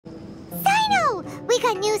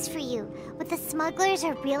got news for you. What the smugglers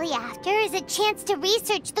are really after is a chance to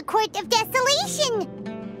research the Court of Desolation.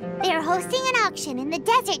 They are hosting an auction in the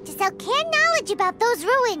desert to sell canned knowledge about those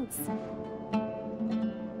ruins.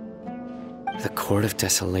 The Court of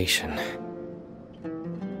Desolation.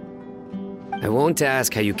 I won't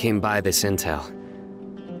ask how you came by this intel,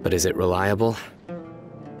 but is it reliable?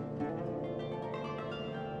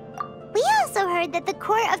 We also heard that the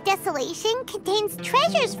Court of Desolation contains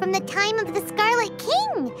treasures from the time of the Scarlet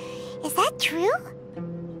King. Is that true?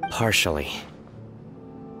 Partially.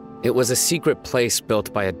 It was a secret place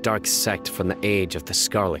built by a dark sect from the age of the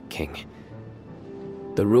Scarlet King.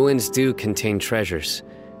 The ruins do contain treasures,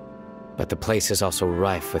 but the place is also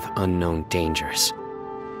rife with unknown dangers.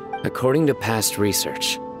 According to past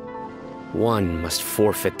research, one must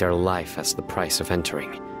forfeit their life as the price of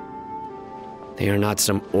entering. They are not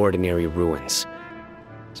some ordinary ruins,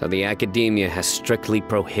 so the academia has strictly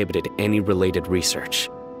prohibited any related research.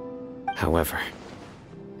 However,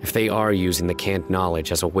 if they are using the canned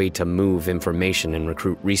knowledge as a way to move information and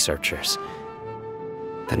recruit researchers,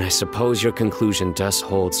 then I suppose your conclusion does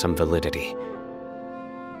hold some validity.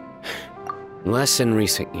 Less in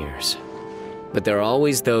recent years, but there are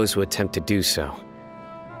always those who attempt to do so,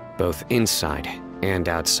 both inside and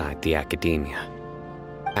outside the academia.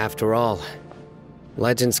 After all,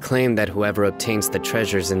 legends claim that whoever obtains the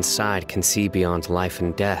treasures inside can see beyond life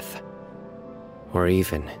and death, or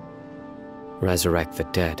even resurrect the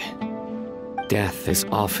dead. Death is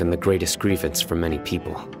often the greatest grievance for many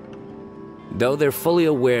people. Though they're fully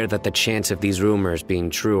aware that the chance of these rumors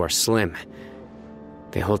being true are slim,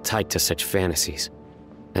 they hold tight to such fantasies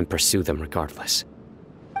and pursue them regardless.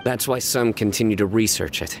 That's why some continue to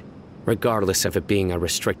research it, regardless of it being a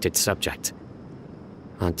restricted subject.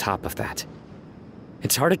 On top of that,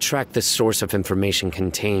 it's hard to track the source of information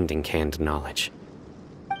contained in canned knowledge.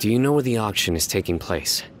 Do you know where the auction is taking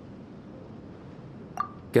place?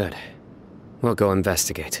 Good. We'll go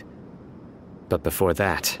investigate. But before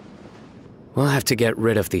that, we'll have to get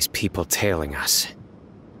rid of these people tailing us.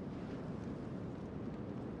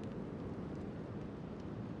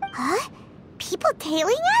 Huh? People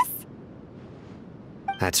tailing us?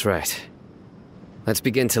 That's right. Let's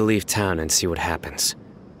begin to leave town and see what happens.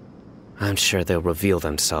 I'm sure they'll reveal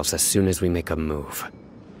themselves as soon as we make a move.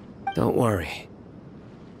 Don't worry.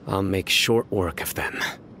 I'll make short work of them.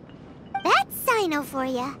 That's Cyno for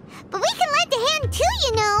ya. But we can lend a hand too,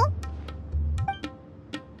 you know.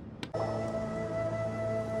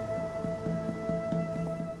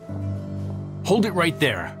 Hold it right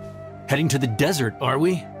there. Heading to the desert, are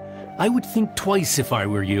we? I would think twice if I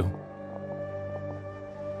were you.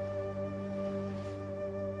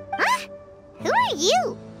 Huh? Who are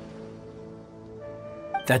you?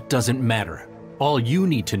 That doesn't matter. All you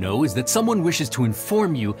need to know is that someone wishes to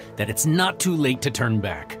inform you that it's not too late to turn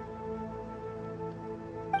back.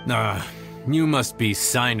 You must be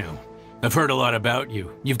Cyno. I've heard a lot about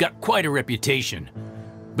you. You've got quite a reputation.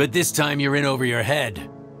 But this time you're in over your head.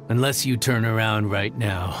 Unless you turn around right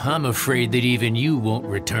now, I'm afraid that even you won't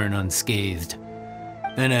return unscathed.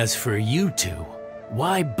 And as for you two,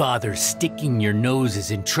 why bother sticking your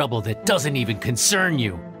noses in trouble that doesn't even concern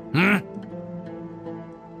you?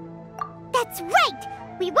 That's right!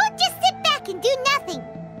 We won't just sit back and do nothing!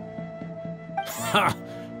 Ha!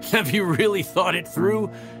 Have you really thought it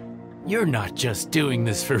through? You're not just doing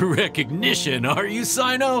this for recognition, are you,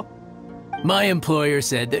 Cyno? My employer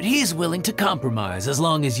said that he's willing to compromise as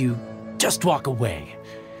long as you just walk away.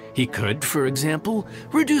 He could, for example,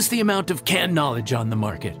 reduce the amount of canned knowledge on the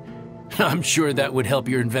market. I'm sure that would help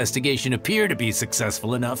your investigation appear to be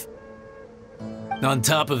successful enough. On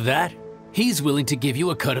top of that, he's willing to give you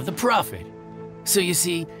a cut of the profit. So you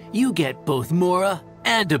see, you get both Mora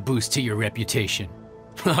and a boost to your reputation.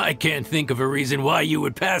 I can't think of a reason why you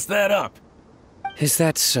would pass that up. Is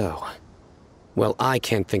that so? Well, I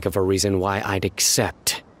can't think of a reason why I'd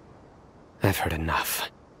accept. I've heard enough.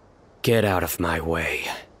 Get out of my way.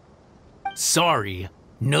 Sorry,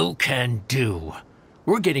 no can do.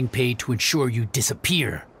 We're getting paid to ensure you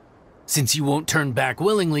disappear. Since you won't turn back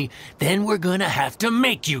willingly, then we're gonna have to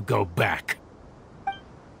make you go back.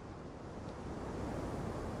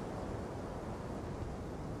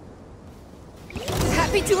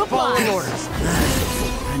 Happy to oblige. Orders.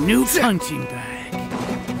 A new punching bag.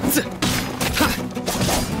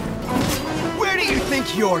 Where do you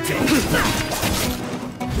think you're going?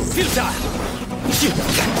 Futile!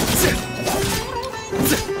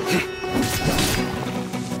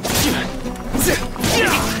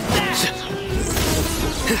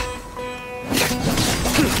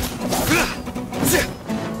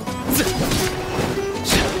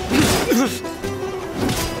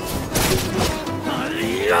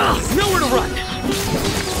 Nowhere to run!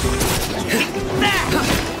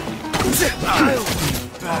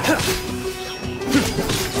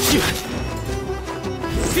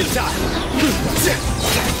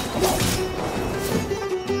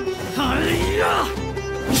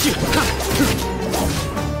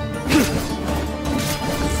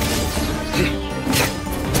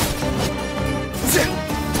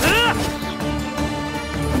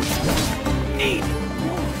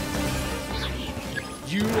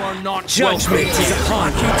 You are not Judgment is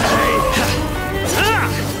upon you today!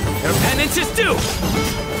 Your penance is due!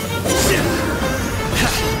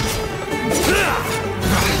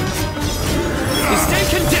 You stand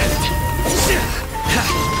condemned!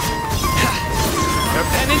 Your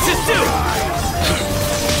penance is due!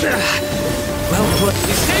 Well put.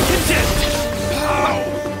 You stand condemned!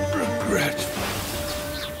 regret.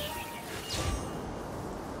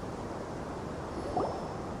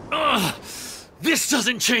 This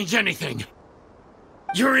doesn't change anything!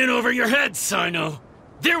 You're in over your head, Cyno!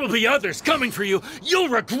 There will be others coming for you! You'll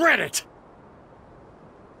regret it!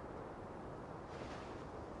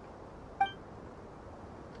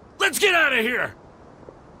 Let's get out of here!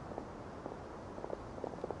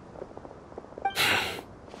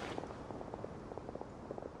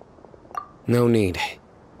 No need.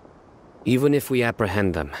 Even if we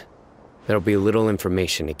apprehend them, there'll be little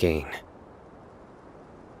information to gain.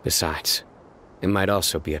 Besides, it might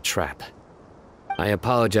also be a trap. I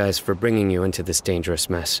apologize for bringing you into this dangerous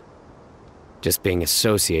mess. Just being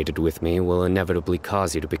associated with me will inevitably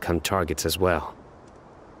cause you to become targets as well.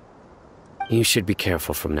 You should be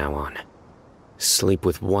careful from now on. Sleep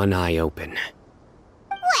with one eye open.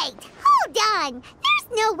 Wait, hold on!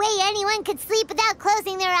 There's no way anyone could sleep without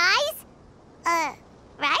closing their eyes?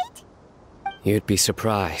 Right? You'd be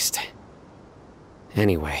surprised.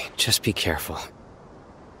 Anyway, just be careful.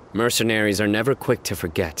 Mercenaries are never quick to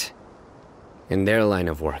forget. In their line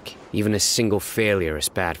of work, even a single failure is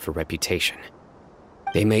bad for reputation.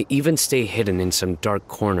 They may even stay hidden in some dark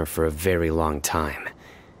corner for a very long time,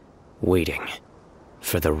 waiting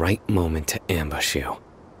for the right moment to ambush you.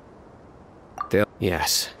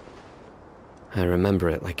 Yes. I remember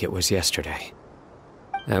it like it was yesterday.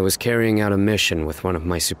 I was carrying out a mission with one of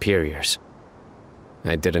my superiors.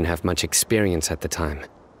 I didn't have much experience at the time,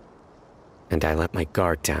 and I let my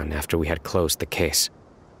guard down after we had closed the case.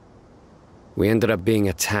 We ended up being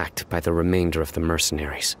attacked by the remainder of the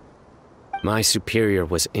mercenaries. My superior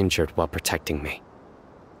was injured while protecting me,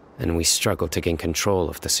 and we struggled to gain control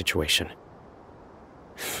of the situation.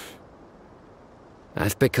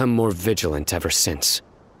 I've become more vigilant ever since,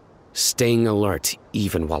 staying alert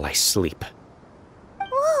even while I sleep.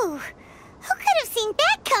 Whoa! Who could have seen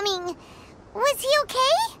that coming? Was he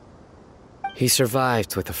okay? He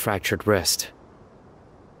survived with a fractured wrist.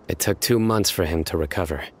 It took 2 months for him to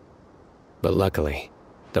recover. But luckily,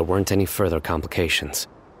 there weren't any further complications.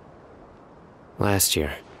 Last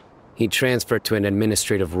year, he transferred to an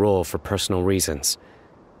administrative role for personal reasons,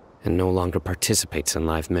 and no longer participates in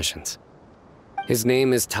live missions. His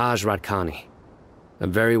name is Taj Radkani, a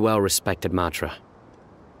very well-respected Matra.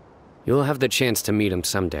 You'll have the chance to meet him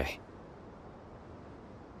someday.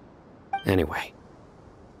 Anyway,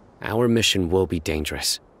 our mission will be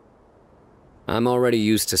dangerous. I'm already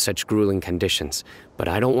used to such grueling conditions, but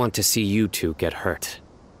I don't want to see you two get hurt.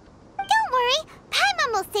 Don't worry,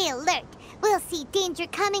 Paimon will stay alert. We'll see danger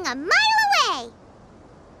coming a mile away.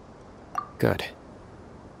 Good.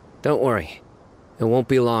 Don't worry. It won't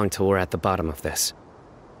be long till we're at the bottom of this.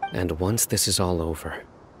 And once this is all over,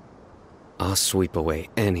 I'll sweep away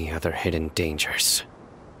any other hidden dangers.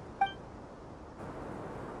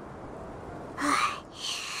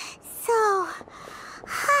 So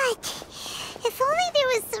hot. If only there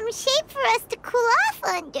was some shape for us to cool off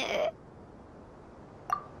under.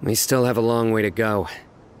 We still have a long way to go,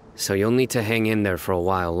 so you'll need to hang in there for a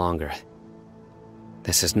while longer.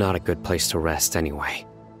 This is not a good place to rest anyway.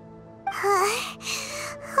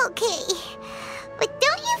 Okay. But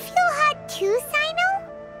don't you feel hot too, Cyno?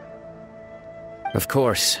 Of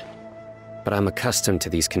course, but I'm accustomed to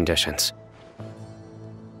these conditions.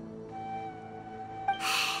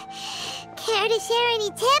 Care to share any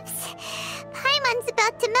tips? Paimon's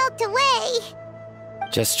about to melt away.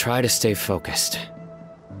 Just try to stay focused.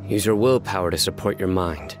 Use your willpower to support your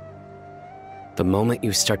mind. The moment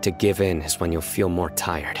you start to give in is when you'll feel more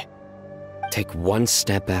tired. Take one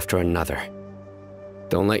step after another.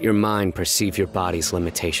 Don't let your mind perceive your body's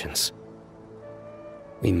limitations.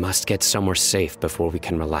 We must get somewhere safe before we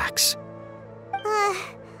can relax.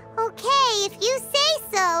 Okay, if you say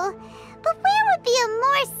so. But where would be a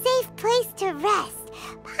more safe place to rest?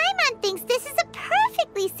 Paimon thinks this is a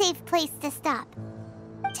perfectly safe place to stop.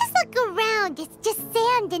 around. It's just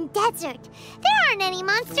sand and desert. There aren't any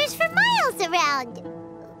monsters for miles around.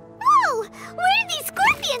 Whoa! Where did these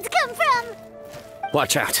scorpions come from?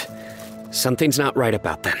 Watch out. Something's not right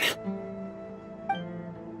about them.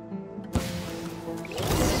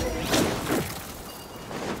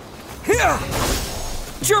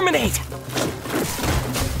 Germinate!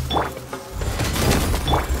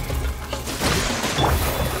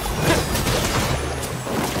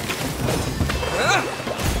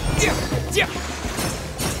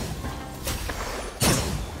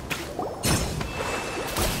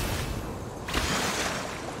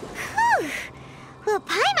 Well,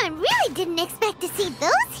 Paimon really didn't expect to see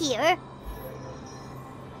those here.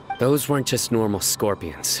 Those weren't just normal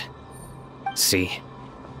scorpions. See?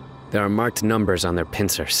 There are marked numbers on their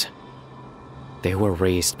pincers. They were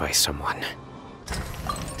raised by someone.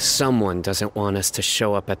 Someone doesn't want us to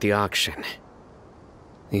show up at the auction.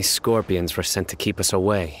 These scorpions were sent to keep us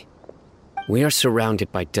away. We are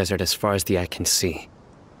surrounded by desert as far as the eye can see.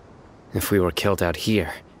 If we were killed out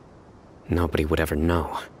here, nobody would ever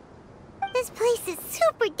know. This place is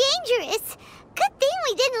super dangerous. Good thing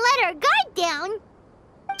we didn't let our guard down.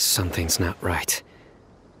 Something's not right.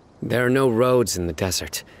 There are no roads in the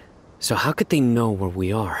desert, so how could they know where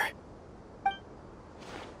we are?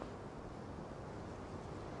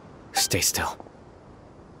 Stay still.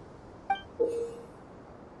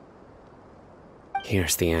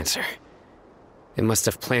 Here's the answer. They must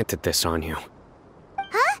have planted this on you.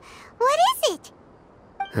 Huh? What is it?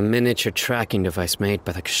 A miniature tracking device made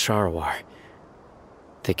by the Ksharawar.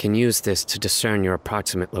 They can use this to discern your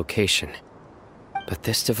approximate location. But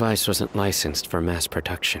this device wasn't licensed for mass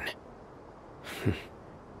production.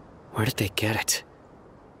 Where did they get it?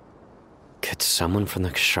 Could someone from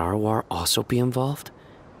the Ksharawar also be involved?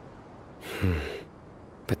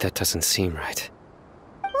 But that doesn't seem right.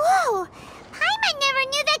 Whoa! Paimon never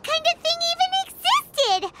knew that kind of thing even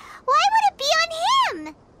existed! Why would it be on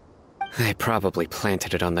him? They probably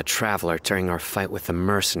planted it on the Traveler during our fight with the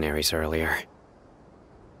mercenaries earlier.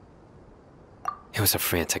 It was a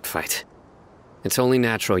frantic fight. It's only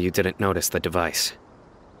natural you didn't notice the device.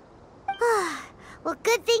 Well,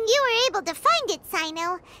 good thing you were able to find it,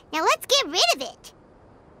 Cyno. Now let's get rid of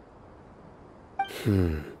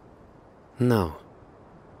it. No.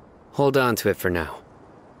 Hold on to it for now.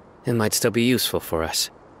 It might still be useful for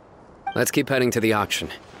us. Let's keep heading to the auction.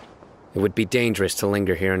 It would be dangerous to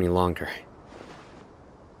linger here any longer.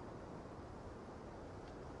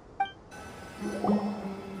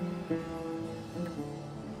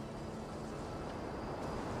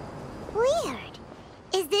 Weird.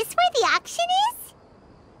 Is this where the auction is?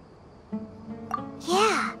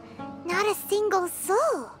 Yeah, not a single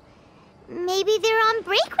soul. Maybe they're on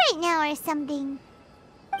break right now or something.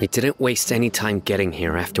 We didn't waste any time getting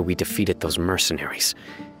here after we defeated those mercenaries.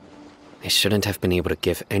 They shouldn't have been able to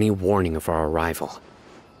give any warning of our arrival.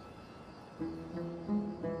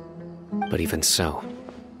 But even so,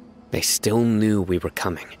 they still knew we were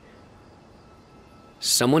coming.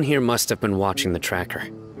 Someone here must have been watching the tracker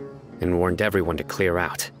and warned everyone to clear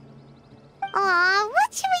out. Aw,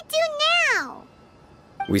 what should we do now?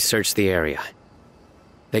 We searched the area.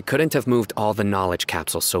 They couldn't have moved all the knowledge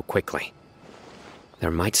capsules so quickly.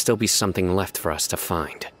 There might still be something left for us to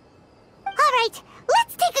find. All right,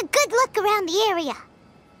 let's take a good look around the area.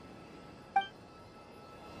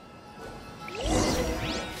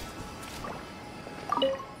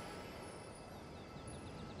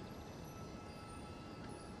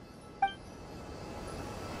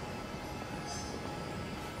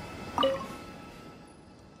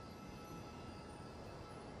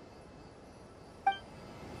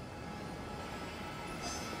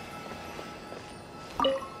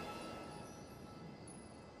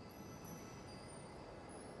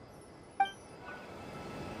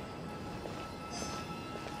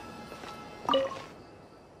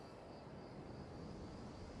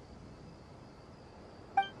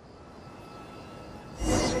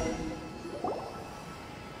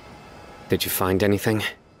 Did you find anything?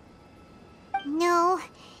 No,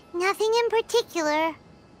 nothing in particular.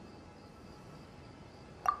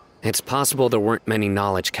 It's possible there weren't many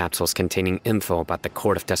knowledge capsules containing info about the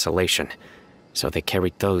Court of Desolation, so they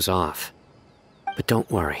carried those off. But don't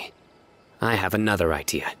worry. I have another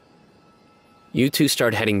idea. You two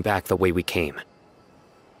start heading back the way we came.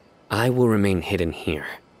 I will remain hidden here.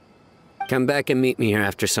 Come back and meet me here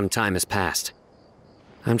after some time has passed.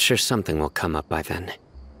 I'm sure something will come up by then.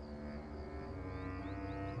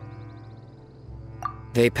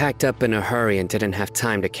 They packed up in a hurry and didn't have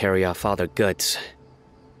time to carry off all their goods.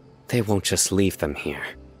 They won't just leave them here.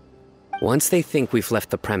 Once they think we've left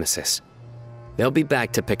the premises, they'll be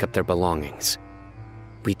back to pick up their belongings.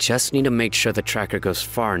 We just need to make sure the tracker goes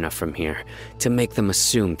far enough from here to make them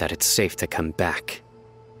assume that it's safe to come back.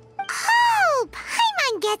 Oh,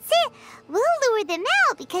 Paimon gets it! We'll lure them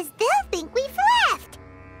out because they'll think we've left.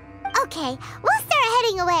 Okay, we'll start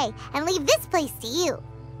heading away and leave this place to you.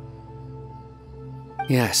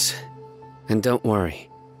 Yes, and don't worry.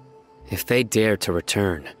 If they dare to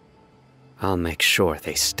return, I'll make sure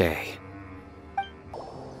they stay.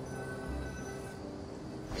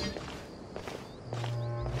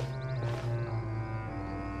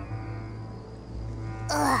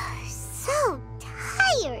 Ugh, so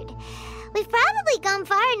tired. We've probably gone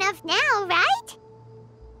far enough now, right?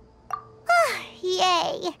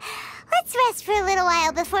 Yay. Let's rest for a little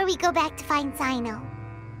while before we go back to find Cyno.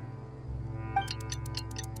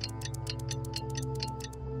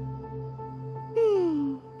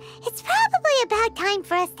 It's probably about time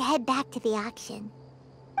for us to head back to the auction.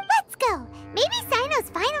 Let's go. Maybe Cyno's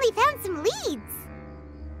finally found some leads.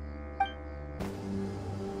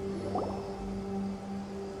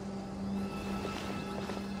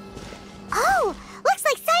 Oh, looks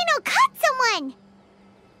like Cyno caught someone!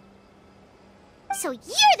 So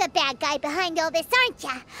you're the bad guy behind all this, aren't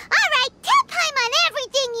ya? Alright, tell Paimon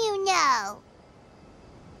everything you know!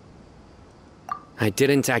 I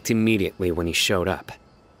didn't act immediately when he showed up.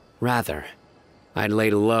 Rather, I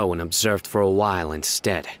laid low and observed for a while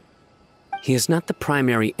instead. He is not the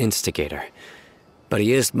primary instigator, but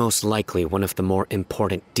he is most likely one of the more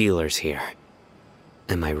important dealers here.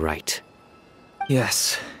 Am I right?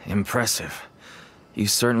 Yes, impressive. You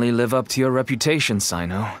certainly live up to your reputation,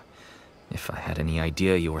 Cyno. If I had any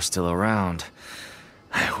idea you were still around,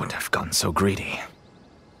 I wouldn't have gotten so greedy.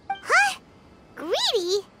 Huh?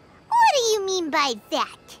 Greedy? What do you mean by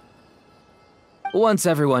that? Once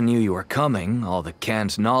everyone knew you were coming, all the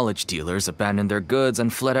canned knowledge dealers abandoned their goods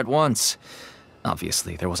and fled at once.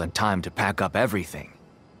 Obviously, there wasn't time to pack up everything.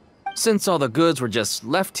 Since all the goods were just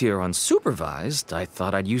left here unsupervised, I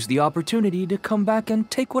thought I'd use the opportunity to come back and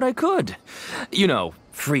take what I could. You know,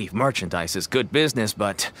 free merchandise is good business,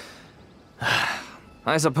 but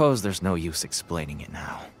I suppose there's no use explaining it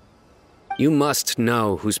now. You must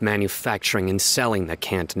know who's manufacturing and selling the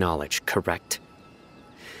canned knowledge, correct?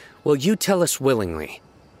 Will you tell us willingly?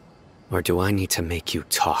 Or do I need to make you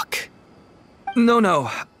talk? No,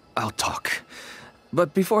 I'll talk.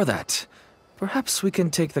 But before that, perhaps we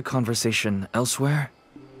can take the conversation elsewhere?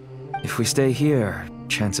 If we stay here,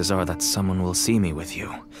 chances are that someone will see me with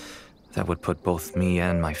you. That would put both me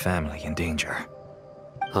and my family in danger.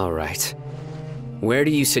 All right. Where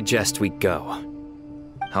do you suggest we go?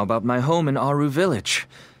 How about my home in Aru Village?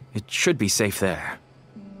 It should be safe there.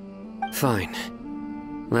 Fine.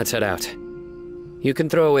 Let's head out. You can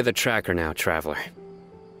throw away the tracker now, traveler.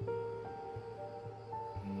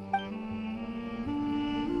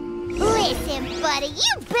 Listen, buddy,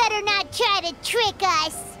 you better not try to trick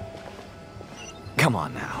us! Come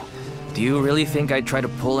on now. Do you really think I'd try to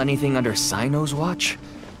pull anything under Cyno's watch?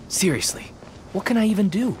 Seriously, what can I even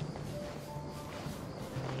do?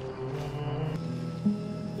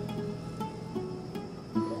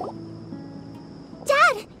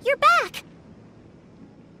 Dad, you're back!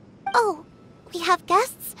 Oh, we have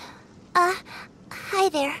guests? Hi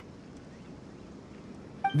there.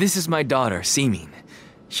 This is my daughter, Simin.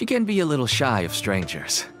 She can be a little shy of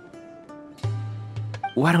strangers.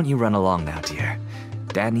 Why don't you run along now, dear?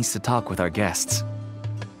 Dad needs to talk with our guests.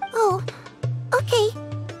 Oh, okay.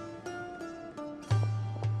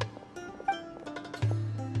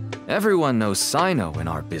 Everyone knows Cyno in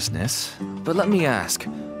our business, but let me ask,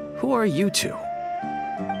 who are you two?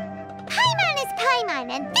 Paimon is Paimon,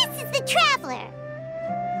 and this is the Traveler!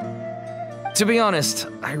 To be honest,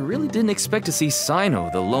 I really didn't expect to see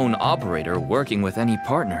Cyno, the lone operator, working with any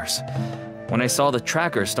partners. When I saw the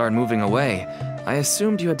tracker start moving away, I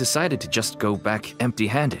assumed you had decided to just go back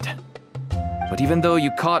empty-handed. But even though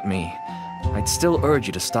you caught me, I'd still urge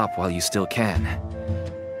you to stop while you still can.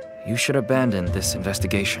 You should abandon this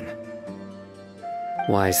investigation.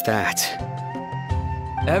 Why's that?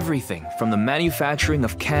 Everything from the manufacturing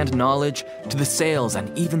of canned knowledge to the sales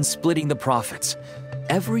and even splitting the profits.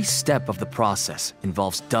 Every step of the process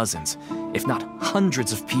involves dozens, if not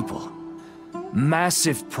hundreds of people.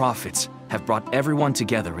 Massive profits have brought everyone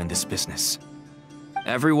together in this business.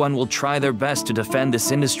 Everyone will try their best to defend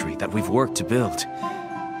this industry that we've worked to build.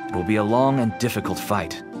 It will be a long and difficult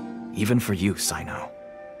fight, even for you, Cyno.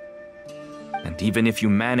 And even if you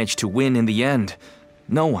manage to win in the end,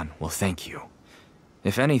 no one will thank you.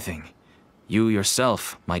 If anything, you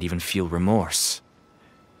yourself might even feel remorse.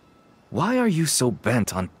 Why are you so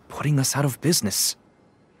bent on putting us out of business?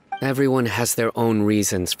 Everyone has their own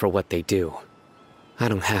reasons for what they do. I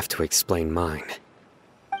don't have to explain mine.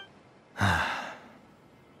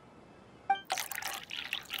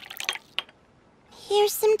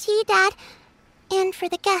 Here's some tea, Dad. And for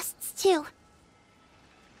the guests, too.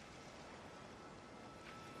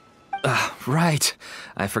 Right.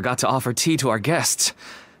 I forgot to offer tea to our guests.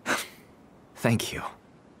 Thank you.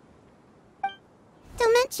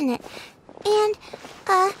 Don't mention it. And,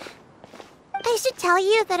 I should tell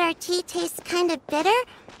you that our tea tastes kind of bitter,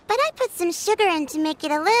 but I put some sugar in to make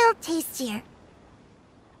it a little tastier.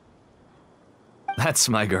 That's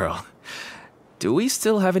my girl. Do we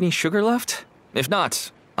still have any sugar left? If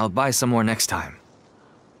not, I'll buy some more next time.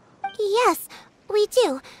 Yes, we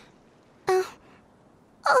do.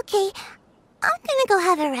 Okay. I'm gonna go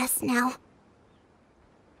have a rest now.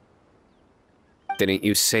 Didn't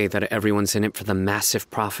you say that everyone's in it for the massive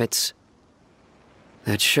profits?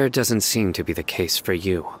 That sure doesn't seem to be the case for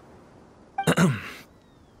you.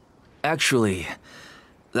 Actually,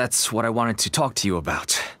 that's what I wanted to talk to you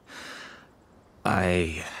about.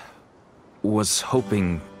 I was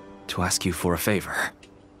hoping to ask you for a favor.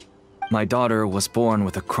 My daughter was born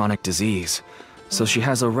with a chronic disease, so she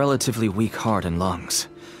has a relatively weak heart and lungs.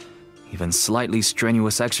 Even slightly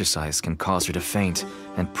strenuous exercise can cause her to faint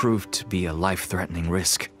and prove to be a life-threatening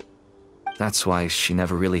risk. That's why she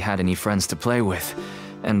never really had any friends to play with,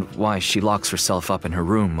 and why she locks herself up in her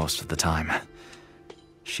room most of the time.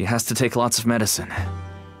 She has to take lots of medicine,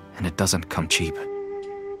 and it doesn't come cheap.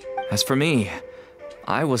 As for me,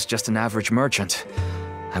 I was just an average merchant.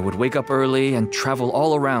 I would wake up early and travel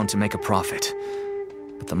all around to make a profit.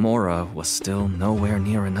 But the Mora was still nowhere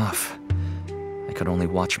near enough. I could only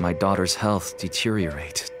watch my daughter's health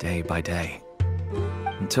deteriorate day by day.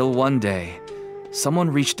 Until one day, someone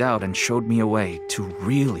reached out and showed me a way to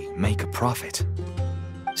really make a profit.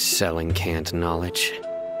 Selling canned knowledge?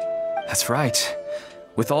 That's right.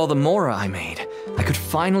 With all the Mora I made, I could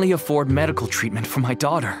finally afford medical treatment for my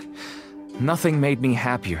daughter. Nothing made me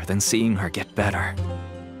happier than seeing her get better.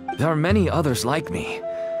 There are many others like me.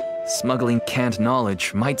 Smuggling canned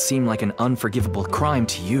knowledge might seem like an unforgivable crime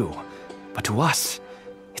to you, but to us,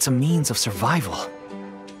 it's a means of survival.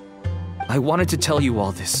 I wanted to tell you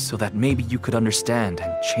all this so that maybe you could understand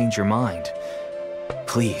and change your mind.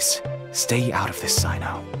 Please, stay out of this,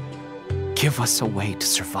 Cyno. Give us a way to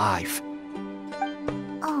survive.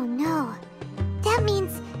 Oh no. That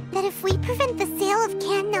means that if we prevent the sale of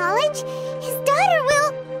canned knowledge, his daughter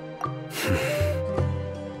will...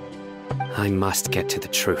 I must get to the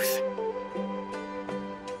truth.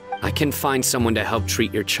 I can find someone to help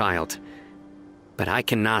treat your child, but I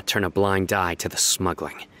cannot turn a blind eye to the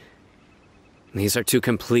smuggling. These are two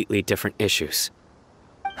completely different issues.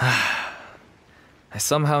 I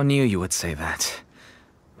somehow knew you would say that.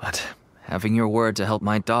 But having your word to help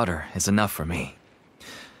my daughter is enough for me.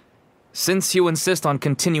 Since you insist on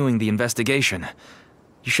continuing the investigation,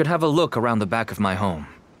 you should have a look around the back of my home.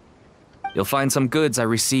 You'll find some goods I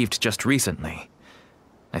received just recently.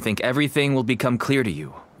 I think everything will become clear to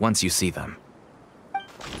you once you see them.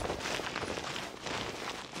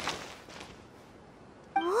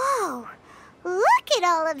 Whoa! Look at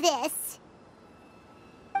all of this!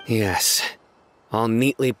 Yes, all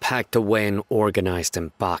neatly packed away and organized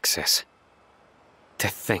in boxes. To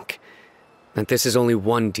think that this is only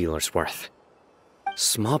one dealer's worth.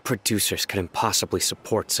 Small producers couldn't possibly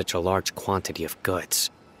support such a large quantity of goods.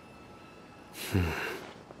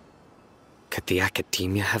 Could the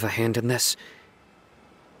Academia have a hand in this?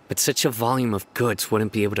 But such a volume of goods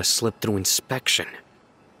wouldn't be able to slip through inspection.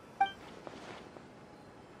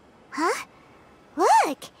 Huh?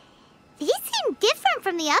 Look! These seem different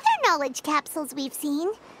from the other knowledge capsules we've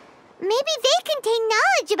seen. Maybe they contain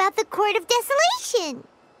knowledge about the Court of Desolation.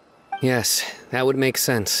 Yes, that would make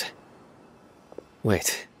sense.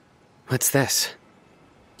 Wait, what's this?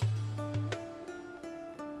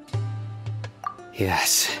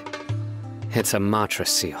 Yes, it's a Matra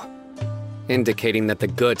seal, indicating that the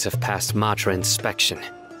goods have passed Matra inspection.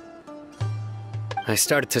 I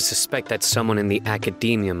started to suspect that someone in the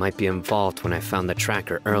Academia might be involved when I found the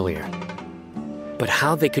tracker earlier. But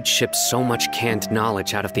how they could ship so much canned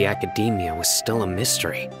knowledge out of the Academia was still a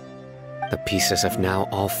mystery. The pieces have now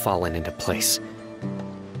all fallen into place.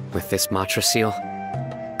 With this Matra seal,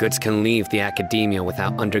 goods can leave the Academia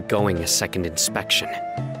without undergoing a second inspection.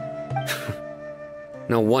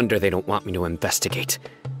 No wonder they don't want me to investigate.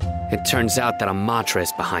 It turns out that a Matra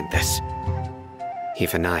is behind this.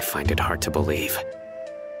 Even I find it hard to believe.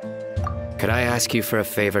 Could I ask you for a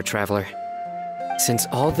favor, Traveler? Since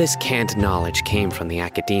all this canned knowledge came from the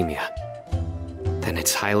Academia, then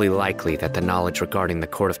it's highly likely that the knowledge regarding the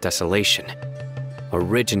Court of Desolation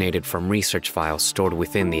originated from research files stored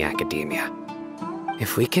within the Academia.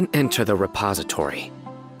 If we can enter the repository,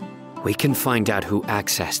 We can find out who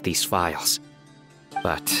accessed these files.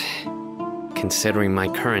 But, considering my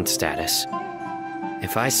current status,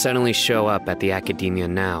 if I suddenly show up at the Academia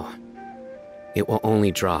now, it will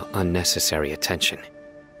only draw unnecessary attention.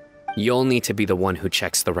 You'll need to be the one who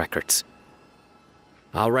checks the records.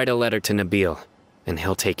 I'll write a letter to Nabil, and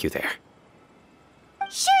he'll take you there.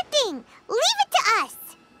 Sure thing! Leave it to us!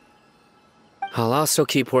 I'll also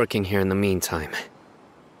keep working here in the meantime.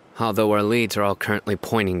 Although our leads are all currently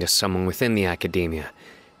pointing to someone within the Academia,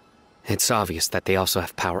 it's obvious that they also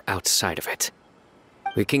have power outside of it.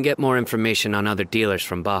 We can get more information on other dealers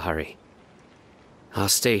from Bahari. I'll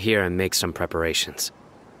stay here and make some preparations.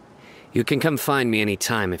 You can come find me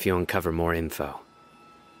anytime if you uncover more info.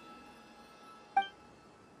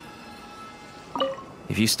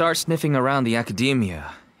 If you start sniffing around the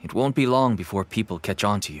Academia, it won't be long before people catch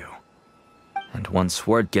on to you. And once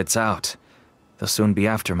word gets out, they'll soon be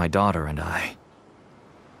after my daughter and I.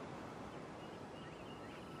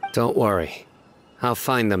 Don't worry. I'll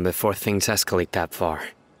find them before things escalate that far.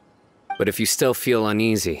 But if you still feel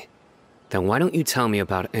uneasy, then why don't you tell me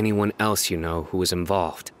about anyone else you know who was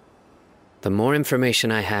involved? The more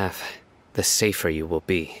information I have, the safer you will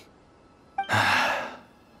be.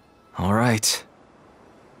 All right.